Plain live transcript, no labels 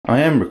I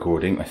am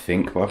recording, I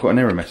think, but I've got an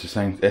error message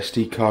saying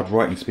SD card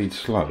writing speed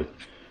slow.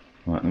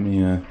 Right, let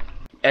me,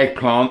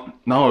 eggplant,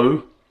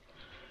 no,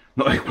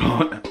 not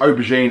eggplant,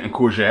 aubergine and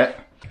courgette.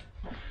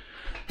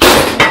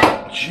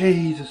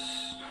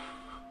 Jesus.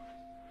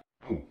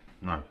 Oh,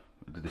 no,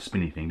 I did the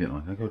spinny thing,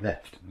 didn't I? I go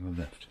left, I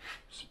go left.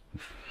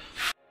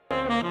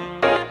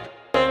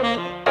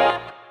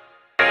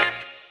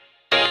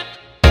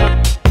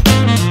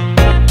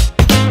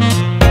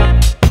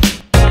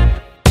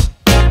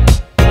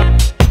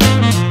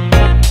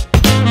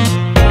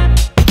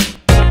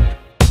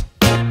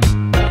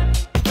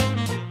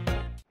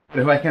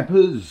 Hello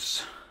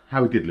campers, how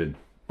are we diddling?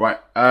 Right,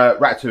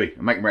 ratatouille,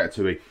 I'm making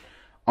ratatouille.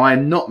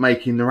 I'm not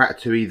making the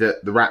ratatouille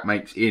that the rat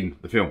makes in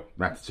the film,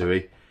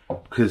 Ratatouille,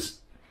 because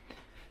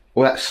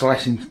all that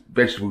slicing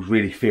vegetables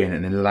really thin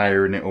and then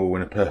layering it all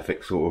in a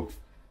perfect sort of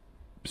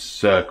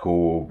circle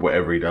or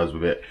whatever he does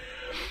with it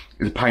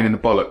is a pain in the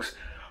bollocks.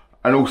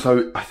 And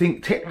also, I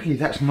think technically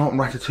that's not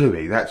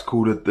ratatouille, that's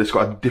called it's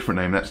got a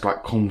different name, that's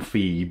like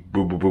confit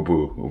boo boo boo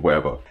boo or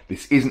whatever.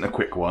 This isn't a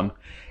quick one.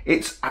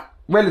 It's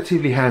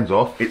relatively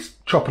hands-off. It's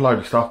chop a load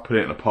of stuff, put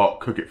it in a pot,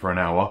 cook it for an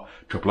hour,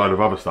 chop a load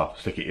of other stuff,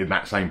 stick it in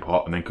that same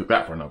pot and then cook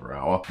that for another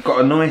hour.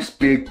 Got a nice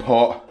big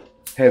pot,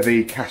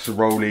 heavy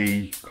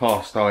casserole,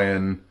 cast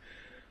iron,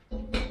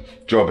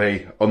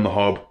 jobby on the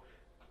hob,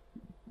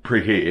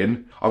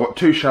 preheating. I've got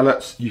 2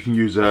 shallots, you can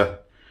use an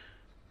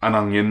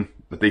onion,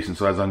 a decent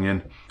sized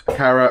onion, a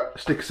carrot, a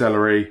stick of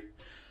celery,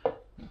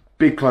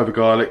 big clove of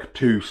garlic,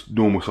 2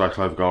 normal sized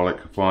clove of garlic,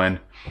 fine.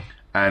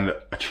 And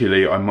a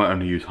chilli. I might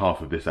only use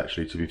half of this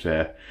actually, to be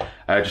fair.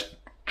 Just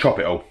chop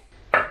it all.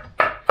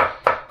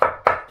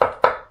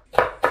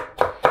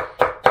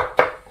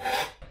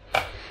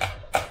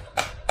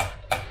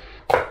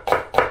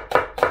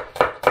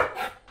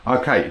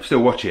 Okay, if you're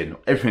still watching,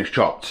 everything's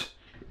chopped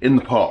in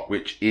the pot,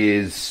 which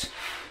is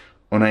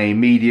on a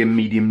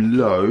medium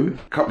low.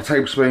 A couple of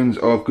tablespoons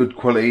of good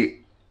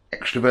quality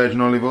extra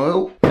virgin olive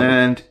oil.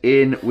 And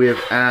in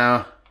with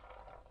our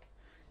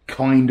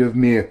kind of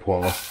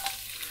mirepoix.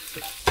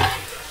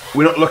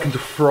 We're not looking to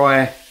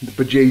fry the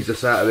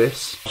bejesus out of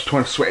this. Just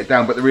trying to sweat it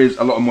down, but there is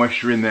a lot of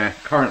moisture in there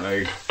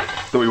currently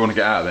that we want to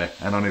get out of there.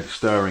 And I need a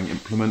stirring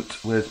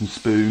implement. Where's my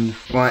spoon?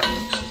 Right,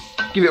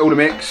 give it all a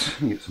mix.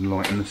 Let me get some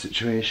light in the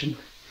situation.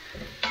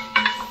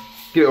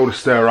 Give it all a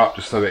stir up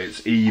just so that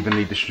it's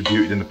evenly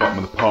distributed in the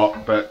bottom of the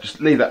pot. But just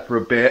leave that for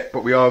a bit.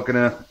 But we are going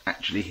to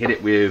actually hit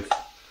it with a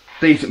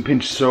decent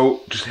pinch of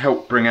salt, just to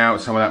help bring out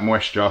some of that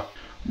moisture.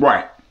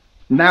 Right.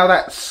 Now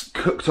that's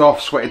cooked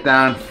off, sweated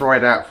down,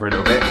 fried out for a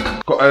little bit.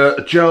 Got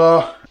a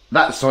jar,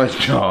 that size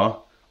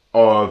jar,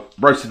 of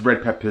roasted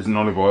red peppers and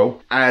olive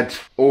oil. Add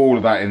all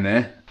of that in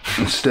there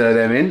and stir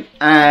them in.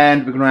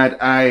 And we're going to add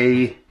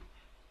a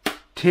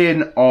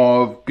tin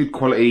of good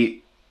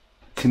quality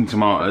tin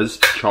tomatoes,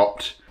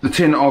 chopped. The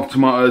tin of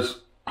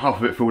tomatoes, half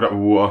of it filled up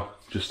with water,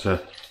 just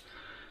to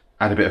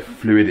add a bit of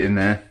fluid in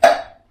there.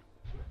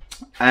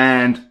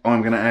 And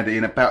I'm going to add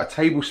in about a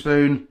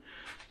tablespoon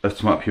of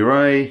tomato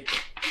puree.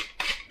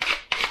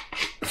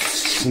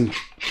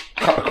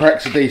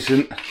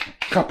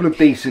 Couple of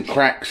decent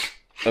cracks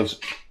of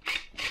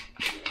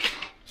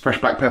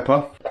fresh black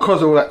pepper.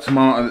 Because of all that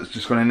tomato that's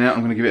just gone in there, I'm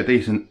going to give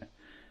it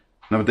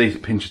another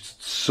decent pinch of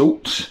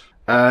salt.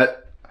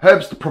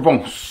 Herbs de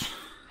Provence.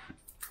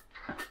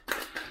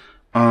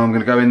 I'm going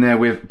to go in there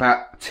with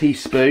about a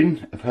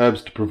teaspoon of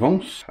herbs de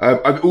Provence.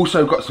 I've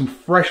also got some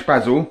fresh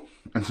basil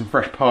and some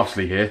fresh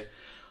parsley here.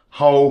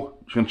 Whole,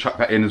 just going to chuck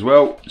that in as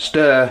well.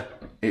 Stir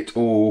it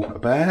all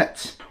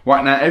about.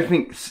 Right now,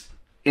 everything's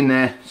in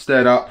there,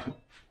 stirred up,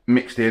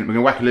 mixed in. We're going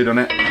to whack a lid on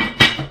it,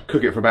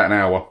 cook it for about an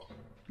hour.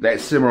 Let it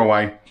simmer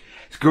away.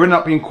 It's going to end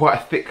up being quite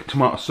a thick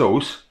tomato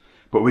sauce,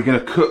 but we're going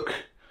to cook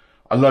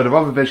a load of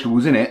other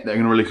vegetables in it that are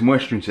going to release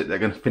moisture into it. They're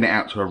going to thin it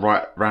out to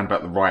around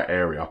about the right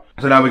area.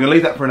 So now we're going to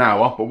leave that for an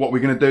hour, but what we're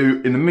going to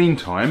do in the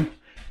meantime,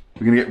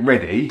 we're going to get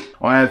ready.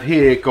 I have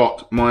here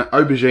got my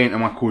aubergine and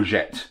my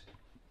courgette.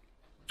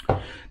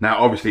 Now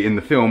obviously in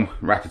the film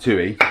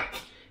Ratatouille,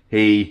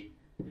 he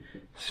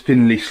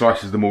thinly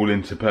slices them all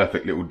into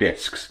perfect little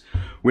discs.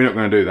 We're not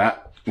going to do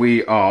that.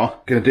 We are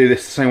going to do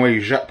this the same way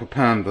Jacques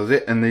Pepin does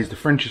it, and he's the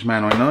Frenchest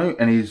man I know,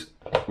 and he's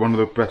one of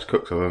the best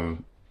cooks I've ever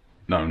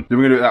known. Then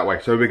we're going to do it that way.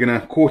 So we're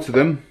going to quarter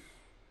them,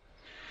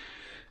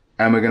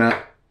 and we're going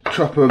to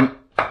chop them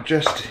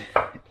just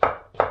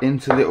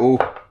into little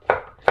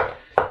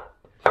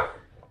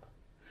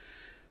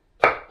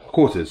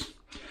quarters.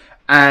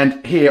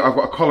 And here I've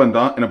got a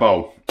colander in a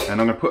bowl,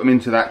 and I'm going to put them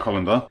into that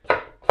colander.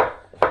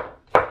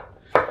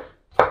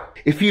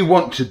 If you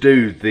want to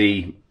do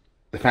the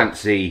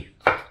fancy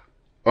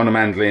on a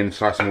mandolin,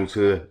 slice them all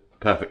to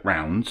perfect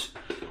rounds,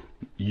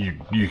 you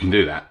can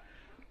do that.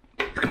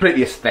 It's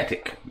completely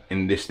aesthetic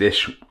in this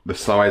dish, the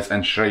size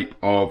and shape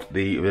of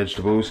the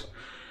vegetables.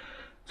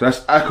 So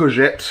that's a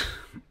courgette,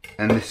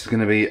 and this is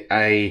going to be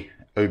a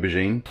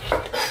aubergine.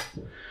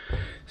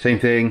 Same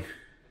thing.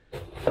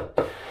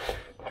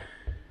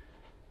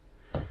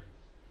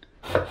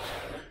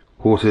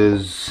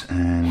 Quarters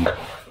and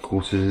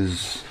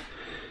quarters.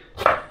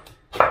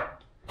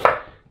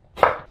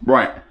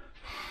 Right,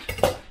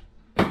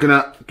 I'm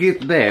gonna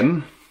give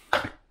them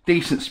a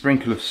decent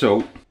sprinkle of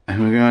salt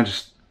and we're gonna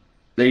just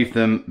leave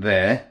them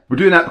there. We're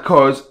doing that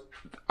because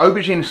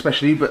aubergine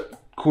especially, but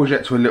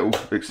courgette to a little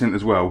extent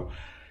as well,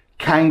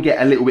 can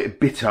get a little bit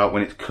bitter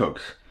when it's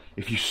cooked.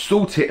 If you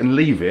salt it and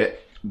leave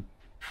it,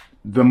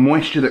 the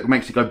moisture that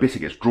makes it go bitter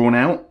gets drawn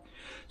out.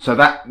 So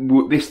that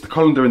the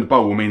colander in the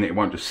bowl will mean that it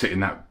won't just sit in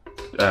that.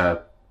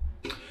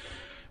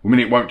 Will mean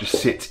it won't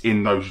just sit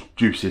in those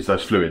juices,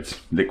 those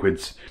fluids,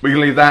 liquids. We're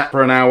gonna leave that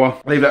for an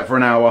hour. Leave that for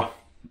an hour.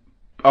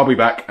 I'll be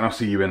back and I'll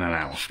see you in an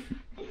hour.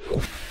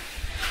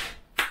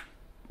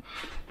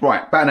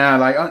 Right, about an hour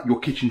later, your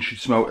kitchen should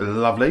smell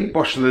lovely.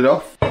 Wash the lid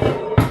off,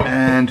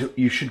 and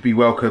you should be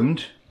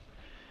welcomed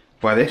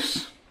by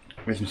this.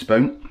 With some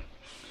spoon.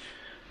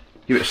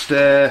 Give it a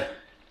stir.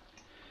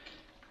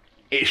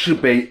 It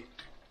should be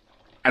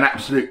an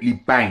absolutely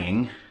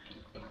banging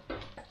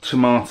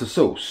tomato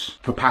sauce.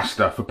 For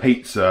pasta, for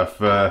pizza,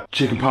 for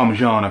chicken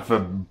parmigiana,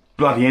 for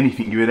bloody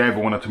anything you would ever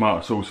want a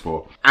tomato sauce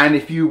for. And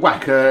if you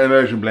whack an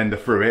immersion blender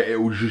through it, it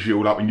will zhuzh it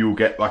all up and you'll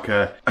get like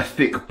a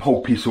thick,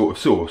 pulpy sort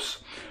of sauce.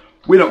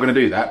 We're not going to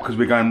do that because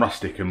we're going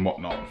rustic and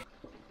whatnot.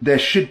 There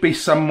should be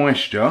some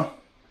moisture,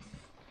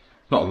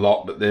 not a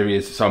lot, but there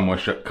is some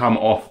moisture, come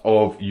off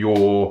of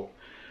your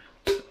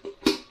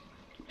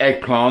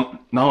eggplant,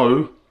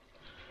 no,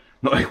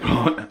 not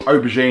eggplant,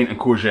 aubergine and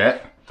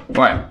courgette.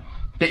 Right,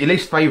 get your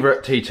least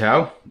favourite tea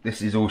towel.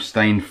 This is all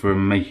stained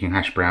from making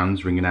hash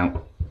browns, wringing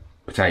out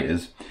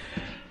potatoes.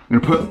 I'm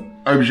going to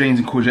put aubergines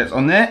and courgettes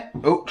on there.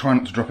 Oh, try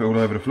not to drop it all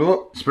over the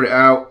floor. Spread it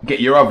out, get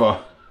your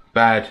other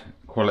bad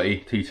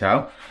quality tea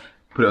towel.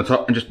 Put it on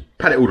top and just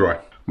pat it all dry.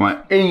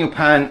 Right, in your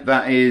pan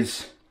that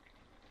is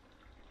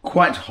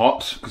quite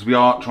hot, because we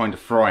are trying to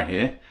fry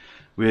here.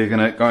 We're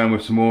going to go in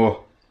with some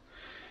more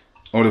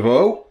olive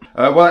oil.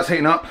 While that's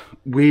heating up,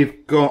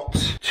 we've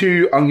got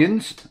 2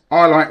 onions.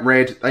 I like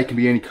red, they can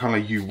be any colour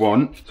you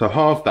want. So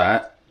half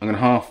that, I'm going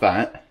to half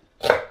that,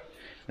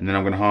 and then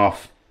I'm going to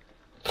half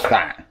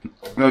that.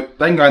 Now,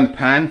 they can go in the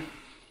pan.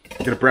 I'm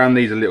going to brown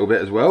these a little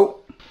bit as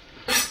well.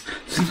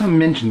 Since I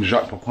mentioned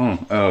Jacques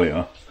Pepin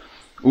earlier,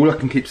 all I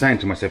can keep saying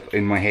to myself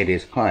in my head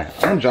is, hi,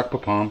 I'm Jacques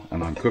Pepin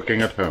and I'm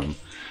cooking at home.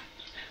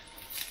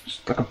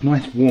 Just like a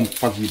nice warm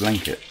fuzzy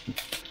blanket.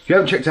 If you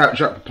haven't checked out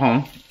Jacques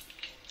Pepin,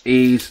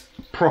 he's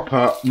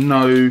proper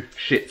no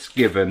shits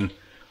given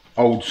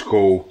old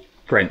school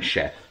French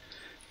chef.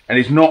 And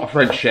he's not a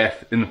French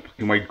chef in the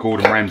fucking way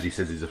Gordon Ramsay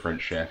says he's a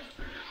French chef.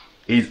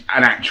 He's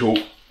an actual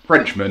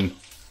Frenchman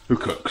who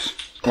cooks.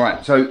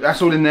 Right, so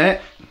that's all in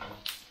there.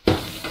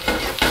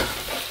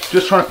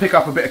 Just trying to pick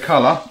up a bit of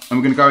colour, and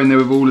we're going to go in there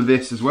with all of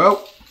this as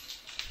well.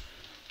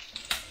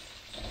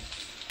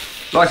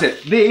 Like I said,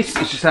 this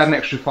is just adding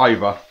extra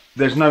flavour.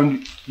 There's no,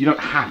 you don't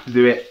have to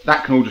do it.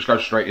 That can all just go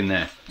straight in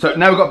there. So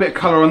now we've got a bit of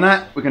colour on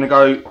that. We're going to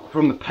go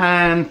from the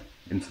pan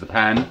into the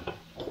pan.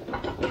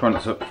 Try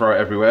not to throw it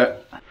everywhere.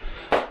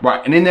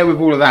 Right, and in there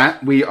with all of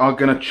that, we are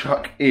going to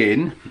chuck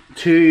in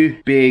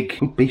 2 big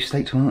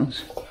beefsteak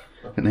tomatoes.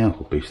 I think they are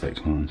called beefsteak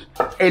tomatoes.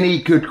 Any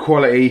good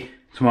quality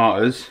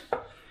tomatoes. I'm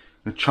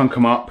going to chunk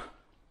them up,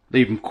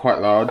 leave them quite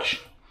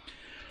large.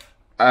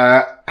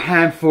 A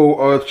handful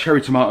of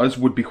cherry tomatoes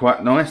would be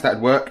quite nice,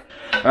 that'd work.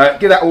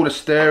 Give that all a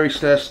stir. It's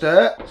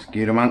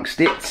good amongst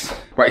it.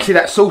 Right, you see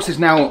that sauce is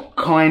now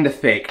kind of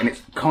thick and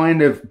it's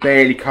kind of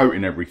barely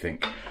coating everything.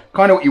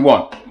 Kind of what you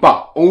want.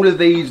 But all of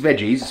these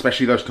veggies,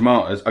 especially those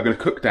tomatoes, are going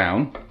to cook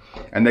down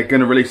and they're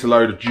going to release a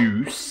load of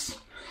juice.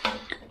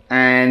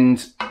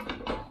 And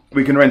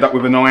we're going to end up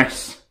with a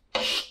nice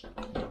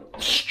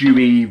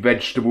stewy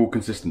vegetable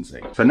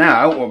consistency. So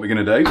now what we're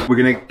going to do, we're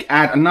going to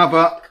add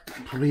another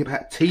probably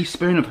about a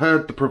teaspoon of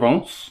herb de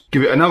Provence.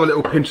 Give it another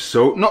little pinch of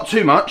salt, not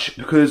too much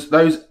because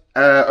those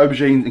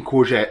aubergines and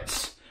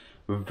courgettes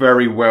were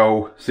very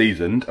well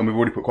seasoned and we've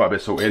already put quite a bit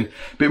of salt in.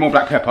 A bit more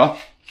black pepper.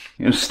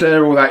 You're going to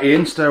stir all that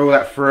in, stir all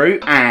that through,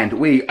 and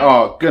we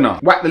are going to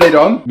whack the lid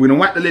on. We're going to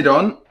whack the lid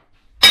on,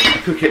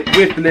 cook it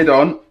with the lid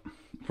on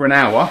for an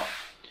hour.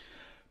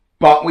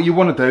 But what you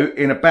want to do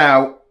in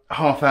about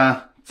half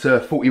hour to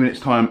 40 minutes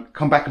time,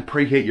 come back and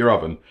preheat your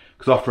oven.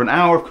 Because after an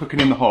hour of cooking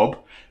in the hob,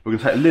 we're going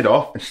to take the lid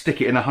off and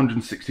stick it in a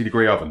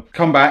 160-degree oven.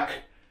 Come back,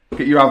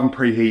 get your oven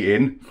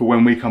preheating for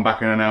when we come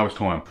back in an hour's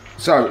time.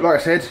 So, like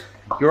I said,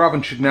 your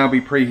oven should now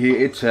be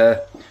preheated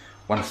to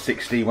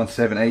 160,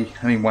 170.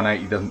 I mean,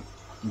 180 doesn't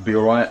be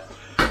alright.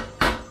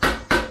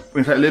 We're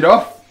going to take the lid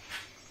off.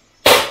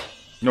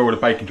 Nor all the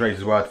baking trays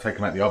as well to take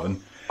them out of the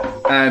oven.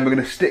 And we're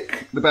going to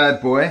stick the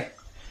bad boy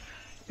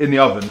in the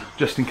oven,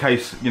 just in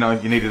case, you know,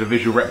 you needed a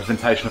visual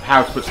representation of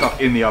how to put stuff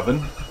in the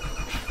oven.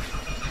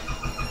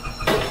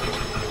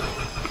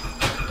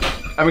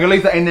 And we're going to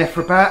leave that in there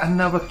for about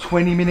another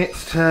 20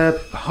 minutes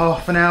to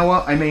half an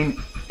hour. I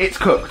mean, it's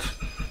cooked.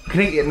 You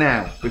can eat it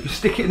now. But if you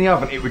stick it in the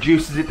oven, it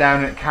reduces it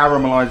down and it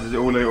caramelises it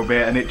all a little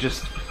bit and it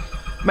just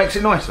makes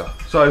it nicer.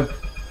 So,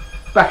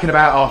 back in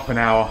about half an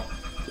hour.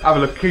 Have a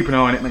look, keep an eye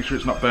on it, make sure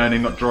it's not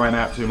burning, not drying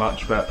out too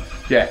much, but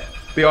yeah,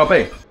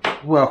 BRB.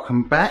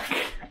 Welcome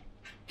back.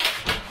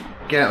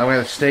 Get out of the way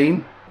of the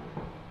steam.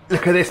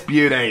 Look at this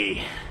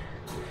beauty.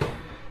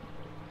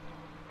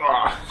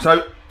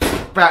 So,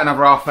 about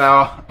another half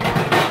hour.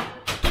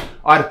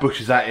 I had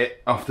bushes at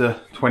it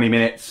after 20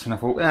 minutes and I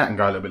thought, that can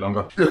go a little bit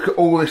longer. Look at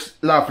all this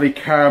lovely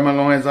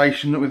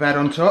caramelisation that we've had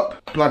on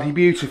top. Bloody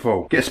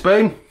beautiful. Get a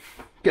spoon,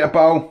 get a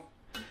bowl,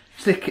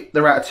 stick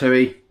the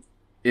ratatouille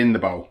in the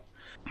bowl.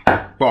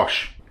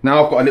 Bosh.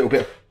 Now I've got a little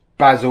bit of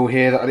basil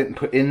here that I didn't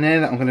put in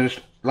there that I'm going to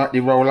just lightly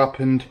roll up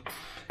and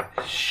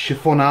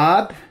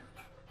chiffonade.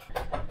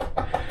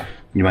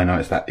 You may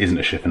notice that isn't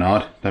a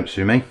chiffonade, don't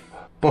sue me.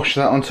 Bosh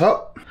that on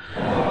top.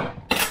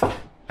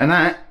 And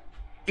that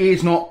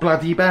is not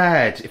bloody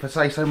bad, if I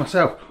say so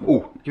myself.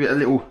 Oh, give it a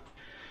little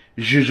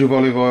zhuzh of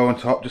olive oil on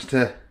top just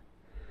to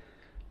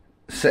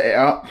set it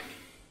up.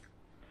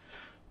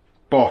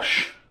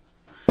 Bosh.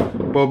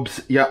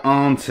 Bob's your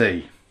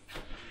auntie.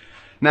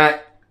 Now,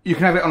 you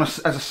can have it on as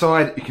a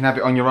side, you can have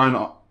it on your own,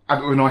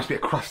 have it with a nice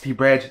bit of crusty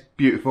bread,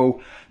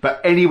 beautiful.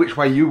 But any which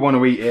way you want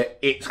to eat it,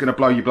 it's going to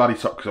blow your bloody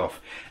socks off.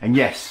 And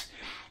yes,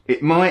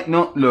 it might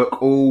not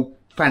look all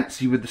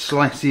fancy with the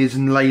slices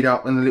and laid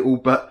up and a little,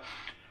 but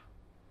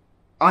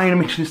I ain't a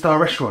Michelin star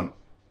restaurant.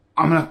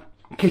 I'm in a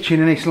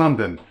kitchen in East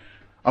London.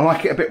 I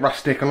like it a bit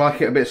rustic, I like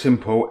it a bit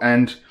simple,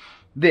 and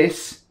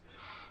this,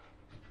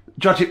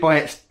 judge it by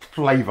its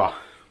flavour,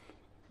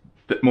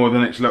 a bit more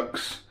than its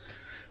looks.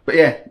 But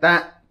yeah,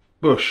 that,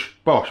 bosh,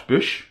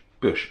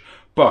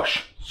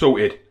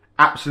 sorted,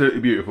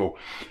 absolutely beautiful.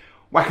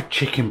 Whack a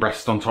chicken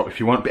breast on top if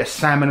you want, a bit of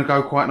salmon will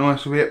go quite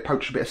nice with it,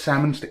 poach a bit of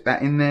salmon, stick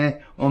that in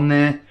there, on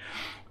there,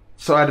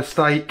 side of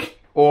steak,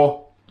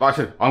 or, like I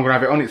said, I'm going to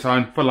have it on its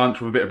own for lunch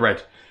with a bit of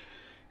bread.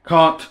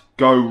 Can't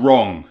go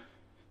wrong.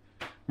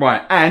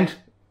 Right, and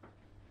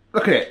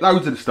look at it,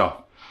 loads of the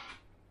stuff.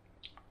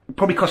 It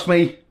probably cost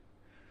me,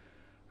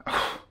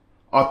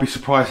 I'd be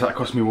surprised that it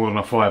cost me more than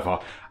a fiver,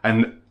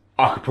 and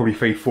I could probably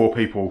feed 4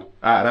 people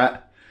out of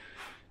that.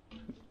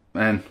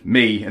 And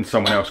me and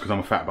someone else because I'm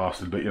a fat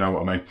bastard, but you know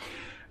what I mean.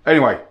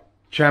 Anyway,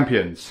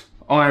 champions,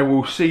 I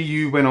will see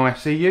you when I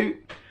see you.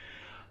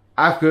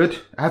 Have a good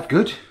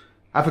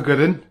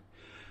one.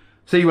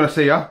 See you when I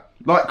see ya.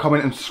 Like,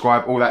 comment and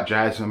subscribe, all that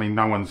jazz. I mean,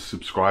 no one's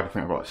subscribed. I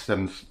think I've got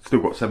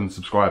still got 7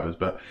 subscribers,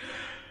 but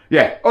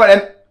yeah. Alright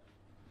then.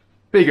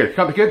 Be good,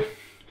 can't be good.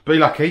 Be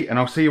lucky, and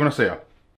I'll see you when I see ya.